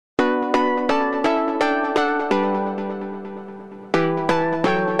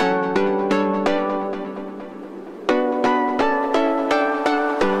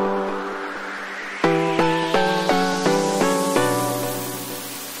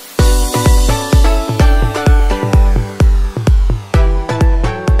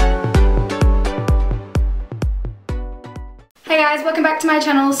to my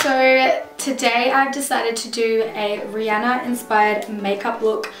channel. So today I've decided to do a Rihanna inspired makeup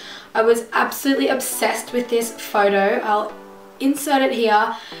look. I was absolutely obsessed with this photo. I'll insert it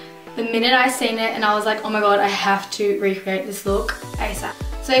here. The minute I seen it and I was like, oh my god, I have to recreate this look ASAP.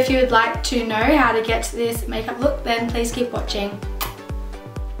 So if you would like to know how to get this makeup look, then please keep watching.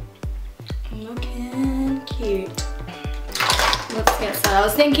 Looking cute. Let's get started. I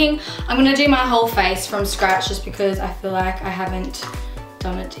was thinking I'm gonna do my whole face from scratch just because I feel like I haven't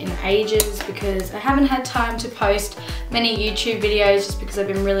done it in ages, because I haven't had time to post many YouTube videos just because I've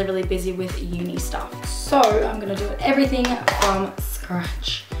been really busy with uni stuff. So I'm gonna do everything from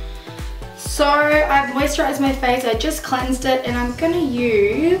scratch. So I've moisturized my face, I just cleansed it, and I'm gonna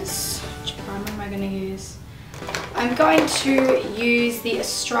use, which primer am I gonna use? I'm going to use the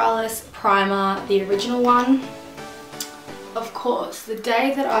Australis primer, the original one. Of course, the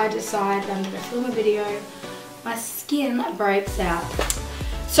day that I decide I'm gonna film a video, my skin breaks out.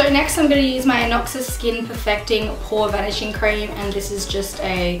 So next I'm gonna use my Innoxa Skin Perfecting Pore Vanishing Cream, and this is just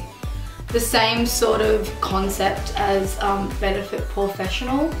the same sort of concept as Benefit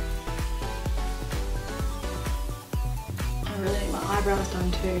Porefessional. I really need my eyebrows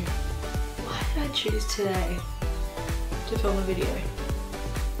done too. Why did I choose today to film a video?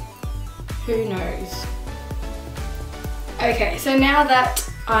 Who knows? Okay, so now that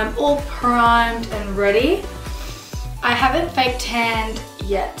I'm all primed and ready, I haven't fake tanned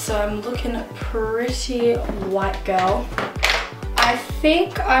yet, so I'm looking pretty white girl. I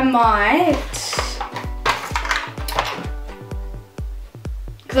think I might,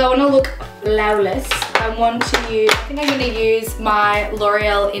 because I want to look flawless, I think I'm going to use my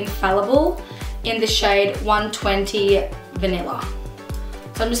Loreal Infallible in the shade 120 Vanilla.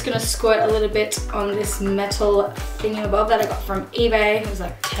 So I'm just going to squirt a little bit on this metal thingy above that I got from eBay. It was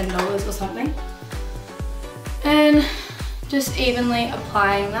like $10 or something. And just evenly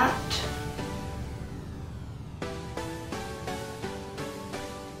applying that.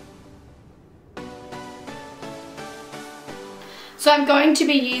 So I'm going to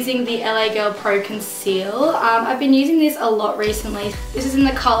be using the LA Girl Pro Conceal. I've been using this a lot recently. This is in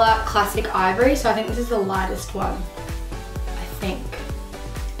the color Classic Ivory, so I think this is the lightest one, I think.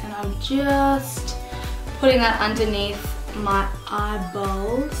 And I'm just putting that underneath my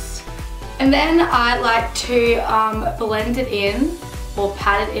eyeballs. And then I like to blend it in, or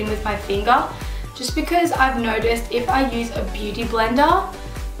pat it in with my finger, just because I've noticed if I use a beauty blender,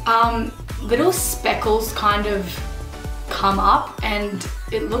 little speckles kind of come up and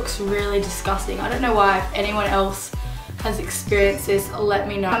it looks really disgusting. I don't know why. If anyone else has experienced this, let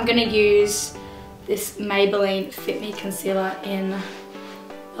me know. I'm gonna use this Maybelline Fit Me Concealer in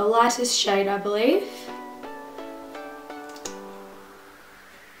the lightest shade, I believe.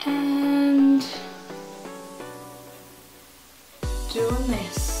 And doing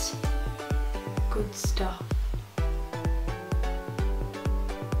this good stuff.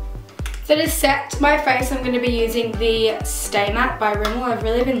 So to set my face, I'm going to be using the Stay Matte by Rimmel. I've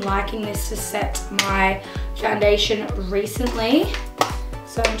really been liking this to set my foundation recently.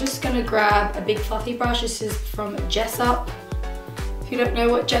 So I'm just going to grab a big fluffy brush. This is from Jessup. If you don't know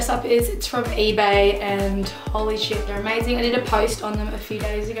what Jessup is, it's from eBay, and holy shit, they're amazing. I did a post on them a few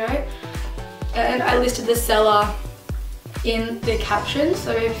days ago and I listed the seller in the caption,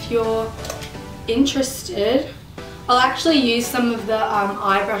 so if you're interested, I'll actually use some of the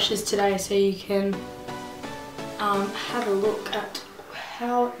eye brushes today so you can have a look at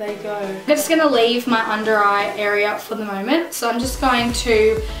how they go. I'm just going to leave my under eye area for the moment, so I'm just going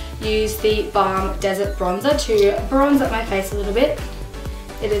to use the Balm Desert Bronzer to bronze up my face a little bit.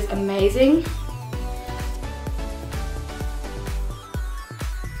 It is amazing.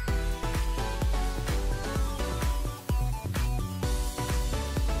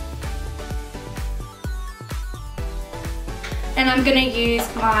 And I'm going to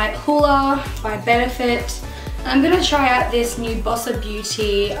use my Hoola by Benefit. And I'm going to try out this new Bossa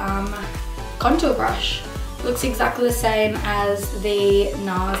Beauty contour brush. Looks exactly the same as the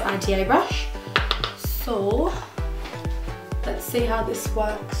NARS ITA brush. So let's see how this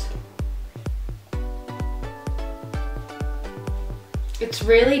works. It's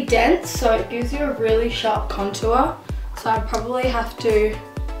really dense, so it gives you a really sharp contour. So I probably have to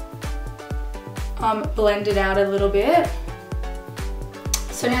blend it out a little bit.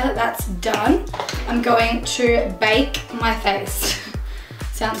 So now that that's done, I'm going to bake my face.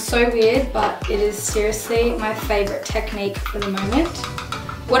 Sounds so weird, but it is seriously my favorite technique for the moment.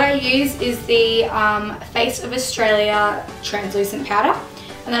 What I use is the Face of Australia translucent powder.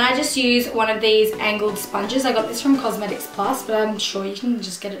 And then I just use one of these angled sponges. I got this from Cosmetics Plus, but I'm sure you can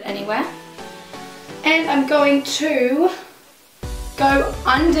just get it anywhere. And I'm going to go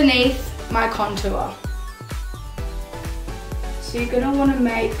underneath my contour. So you're gonna wanna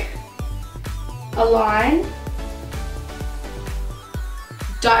make a line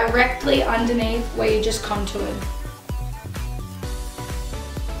directly underneath where you just contoured.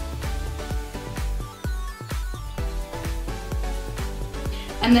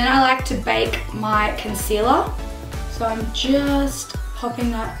 And then I like to bake my concealer. So I'm just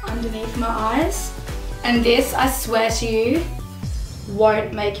popping that underneath my eyes. And this, I swear to you,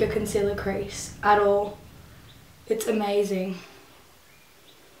 won't make your concealer crease at all. It's amazing.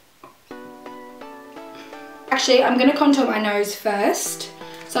 Actually, I'm gonna contour my nose first.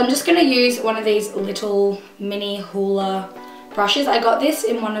 So I'm just gonna use one of these little mini hoola brushes. I got this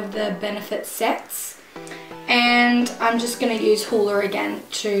in one of the benefit sets. And I'm just gonna use hoola again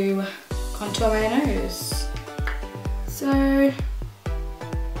to contour my nose. So,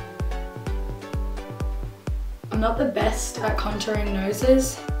 I'm not the best at contouring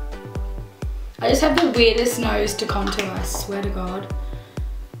noses. I just have the weirdest nose to contour, I swear to God.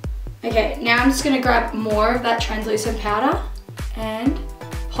 Okay, now I'm just gonna grab more of that translucent powder and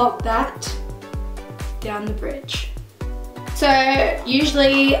pop that down the bridge. So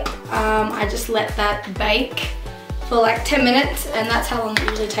usually I just let that bake for like 10 minutes and that's how long it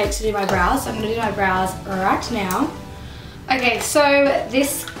usually takes to do my brows. So I'm gonna do my brows right now. Okay, so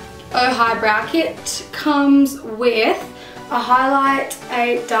this Oh Hi brow kit comes with a highlight,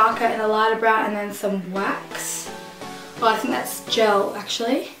 a darker and a lighter brow, and then some wax. Oh, I think that's gel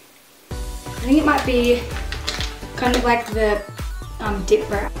actually. I think it might be kind of like the dip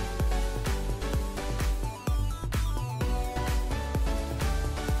brow.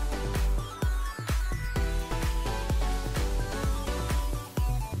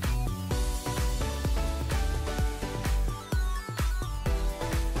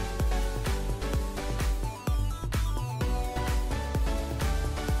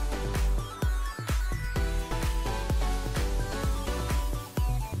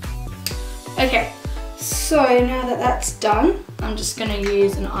 Okay, so now that that's done, I'm just going to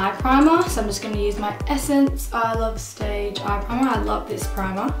use an eye primer. So I'm just going to use my Essence I Love Stage eye primer. I love this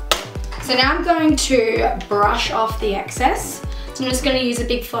primer. So now I'm going to brush off the excess. So I'm just going to use a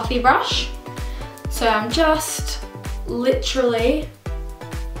big fluffy brush. So I'm just literally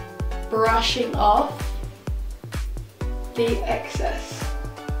brushing off the excess.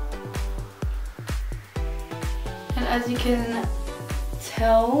 And as you can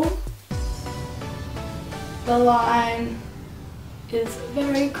tell, the line is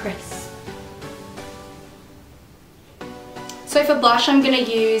very crisp. So for blush, I'm going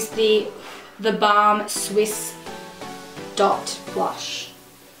to use the Balm Swiss Dot Blush.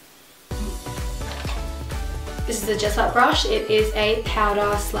 This is a Jessup brush. It is a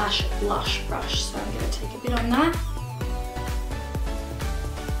powder slash blush brush. So I'm going to take a bit on that.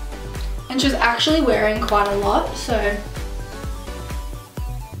 And she was actually wearing quite a lot, so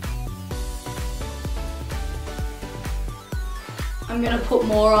I'm gonna put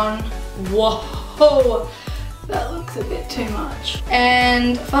more on. Whoa, that looks a bit too much.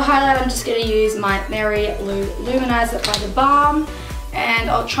 And for highlight, I'm just gonna use my Mary Lou Luminizer by the Balm, and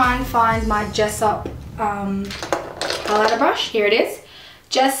I'll try and find my Jessup highlighter brush. Here it is,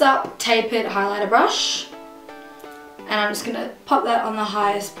 Jessup Tapered Highlighter Brush, and I'm just gonna pop that on the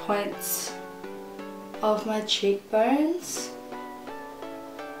highest points of my cheekbones.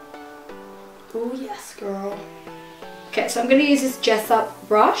 Oh yes, girl. Okay, so I'm going to use this Jessup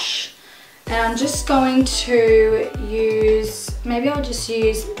brush, and I'm just going to use, maybe I'll just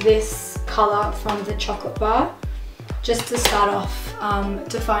use this colour from the chocolate bar, just to start off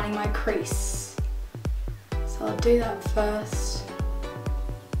defining my crease. So I'll do that first.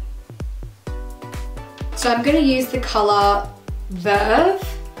 So I'm going to use the colour Verve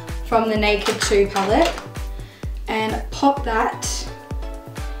from the Naked 2 palette, and pop that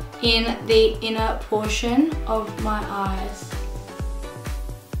in the inner portion of my eyes.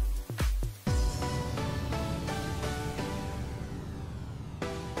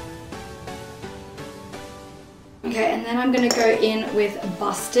 Okay, and then I'm going to go in with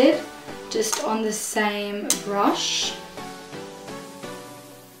Busted, just on the same brush.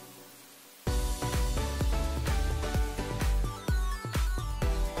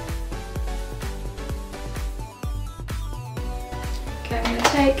 Okay, I'm going to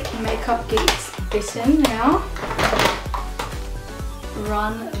take Makeup Geek's Bitten now,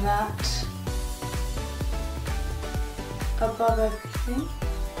 run that above everything.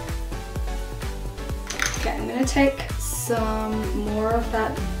 Okay, I'm going to take some more of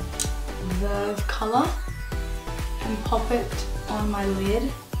that Verve colour and pop it on my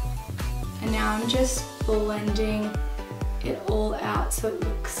lid. And now I'm just blending it all out so it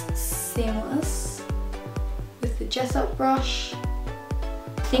looks seamless with the Jessup brush.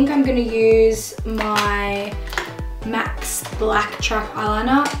 I think I'm going to use my MAC's Black Track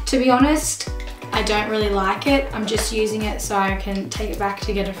eyeliner. To be honest, I don't really like it. I'm just using it so I can take it back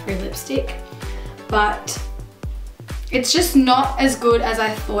to get a free lipstick. But it's just not as good as I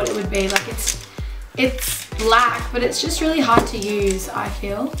thought it would be. Like it's black, but it's just really hard to use, I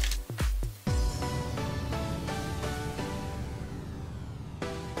feel.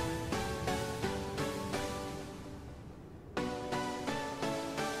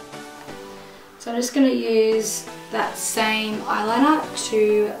 So I'm just going to use that same eyeliner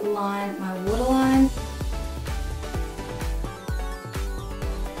to line my waterline.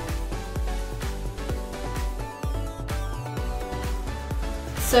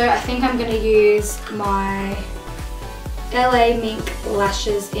 So I think I'm going to use my LA Mink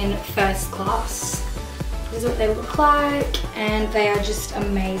lashes in First Class. This is what they look like, and they are just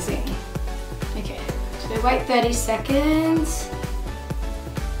amazing. Okay, so wait 30 seconds.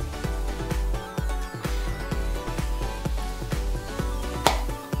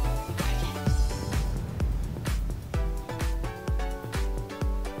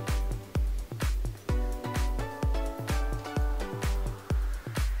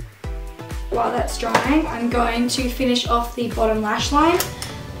 While that's drying, I'm going to finish off the bottom lash line.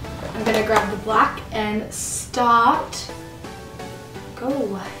 I'm going to grab the black and start, go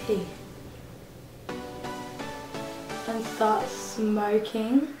away, and start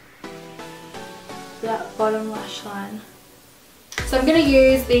smoking that bottom lash line. So I'm going to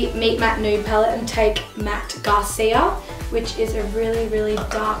use the Meet Matte Nude palette and take Matte Garcia, which is a really, really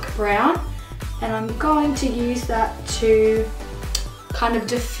dark brown. And I'm going to use that to kind of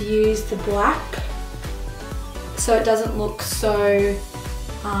diffuse the black so it doesn't look so, you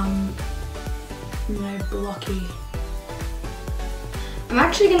know, blocky. I'm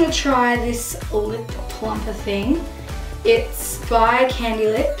actually going to try this lip plumper thing. It's by Candy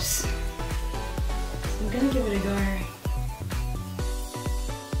Lips. So I'm going to give it a go.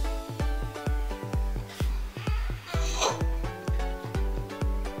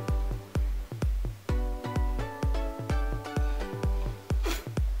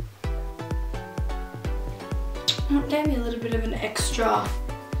 It gave me a little bit of an extra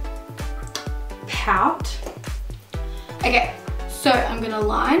pout. Okay, so I'm gonna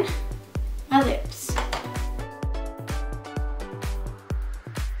line my lips.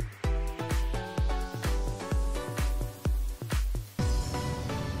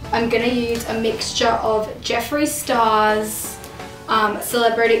 I'm gonna use a mixture of Jefree Star's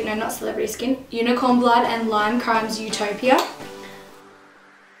Unicorn Blood and Limecrime's Utopia.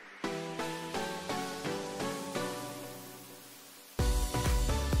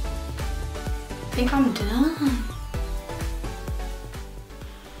 I think I'm done.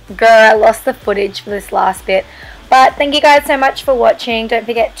 Girl, I lost the footage for this last bit. But thank you guys so much for watching. Don't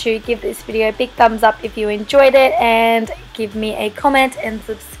forget to give this video a big thumbs up if you enjoyed it, and give me a comment and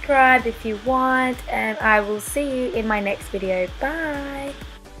subscribe if you want, and I will see you in my next video. Bye!